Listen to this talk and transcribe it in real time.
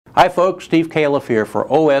Hi folks, Steve Kaluf here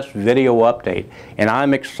for OS Video Update, and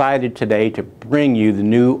I'm excited today to bring you the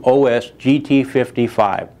new OS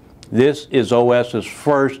GT55. This is OS's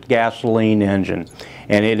first gasoline engine,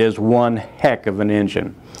 and it is one heck of an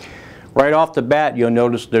engine. Right off the bat, you'll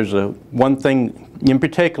notice there's one thing in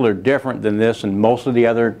particular different than this and most of the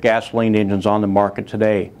other gasoline engines on the market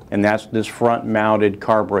today, and that's this front-mounted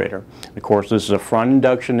carburetor. Of course, this is a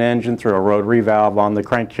front-induction engine through a rotary valve on the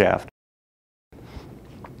crankshaft.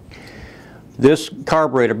 This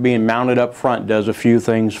carburetor being mounted up front does a few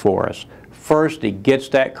things for us. First, it gets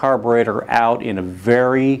that carburetor out in a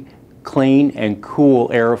very clean and cool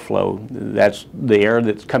airflow. That's the air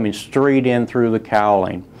that's coming straight in through the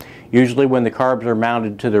cowling. Usually when the carbs are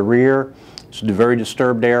mounted to the rear, it's very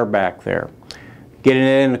disturbed air back there. Getting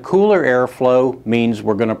it in a cooler airflow means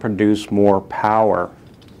we're going to produce more power.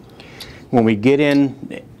 When we get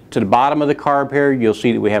in to the bottom of the carb here, you'll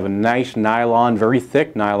see that we have a nice nylon, very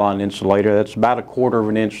thick nylon insulator that's about 1/4 of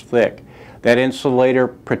an inch thick. That insulator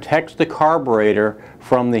protects the carburetor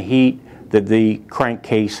from the heat that the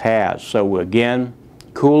crankcase has. So again,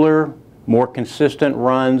 cooler, more consistent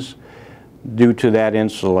runs due to that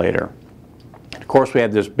insulator. Of course, we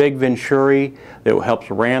have this big venturi that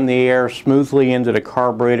helps ram the air smoothly into the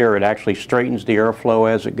carburetor. It actually straightens the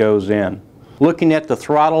airflow as it goes in. Looking at the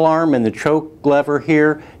throttle arm and the choke lever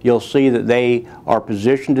here, you'll see that they are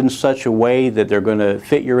positioned in such a way that they're going to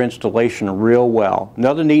fit your installation real well.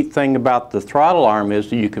 Another neat thing about the throttle arm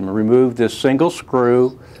is that you can remove this single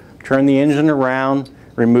screw, turn the engine around,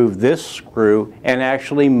 remove this screw, and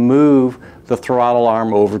actually move the throttle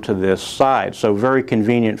arm over to this side. So very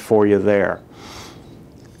convenient for you there.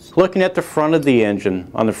 Looking at the front of the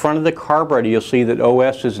engine, on the front of the carburetor, you'll see that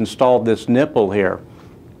OS has installed this nipple here.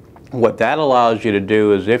 What that allows you to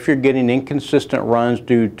do is if you're getting inconsistent runs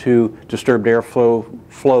due to disturbed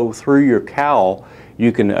airflow through your cowl,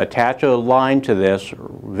 you can attach a line to this,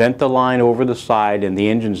 vent the line over the side, and the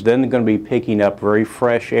engine's then going to be picking up very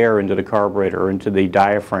fresh air into the carburetor or into the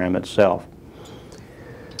diaphragm itself.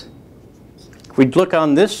 If we look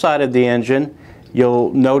on this side of the engine,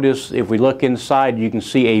 you'll notice if we look inside you can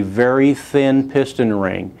see a very thin piston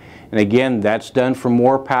ring. And again, that's done for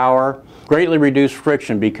more power, greatly reduced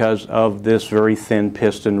friction because of this very thin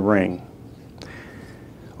piston ring.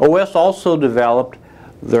 OS also developed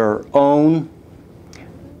their own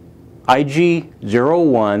Ig0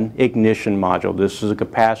 One Ignition Module. This is a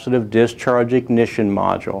capacitive discharge ignition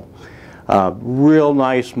module. Real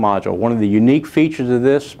nice module. One of the unique features of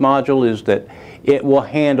this module is that it will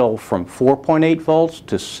handle from 4.8 volts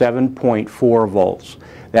to 7.4 volts.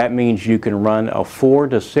 That means you can run a 4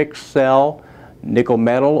 to 6 cell nickel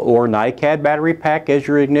metal or NiCad battery pack as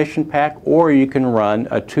your ignition pack, or you can run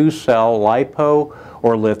a 2-cell LiPo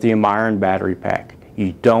or lithium ion battery pack.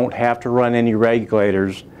 You don't have to run any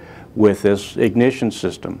regulators with this ignition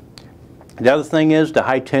system. The other thing is the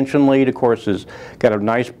high tension lead, of course, has got a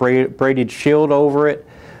nice braided shield over it.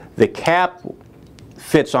 The cap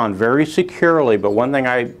fits on very securely, but one thing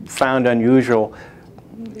I found unusual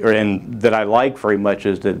and that I like very much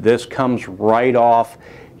is that this comes right off.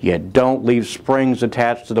 You don't leave springs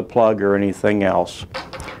attached to the plug or anything else.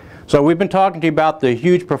 So we've been talking to you about the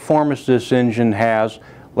huge performance this engine has.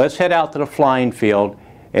 Let's head out to the flying field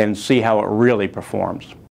and see how it really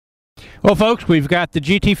performs. Well folks, we've got the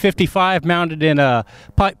GT55 mounted in a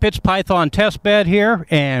Pitts Python test bed here,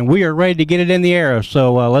 and we are ready to get it in the air.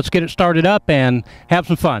 So let's get it started up and have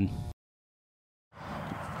some fun.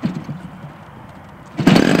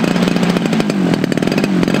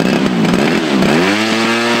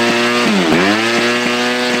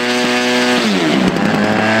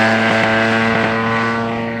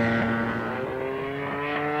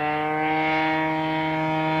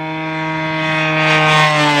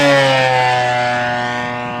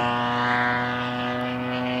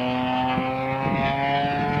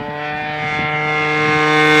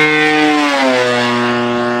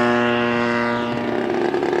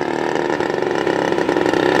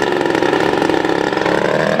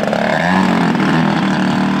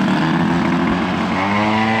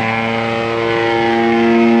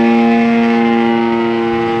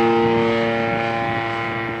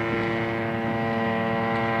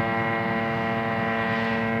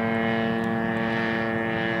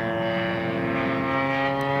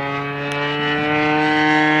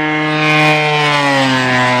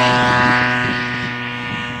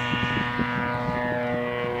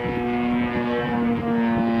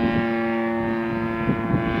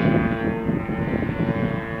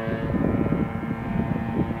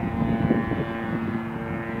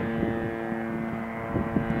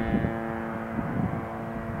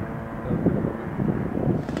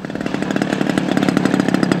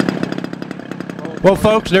 Well,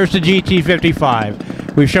 folks, there's the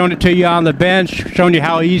GT55. We've shown it to you on the bench, shown you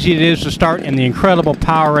how easy it is to start and the incredible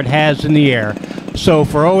power it has in the air. So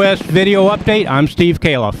for OS Video Update, I'm Steve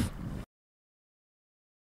Kaluf.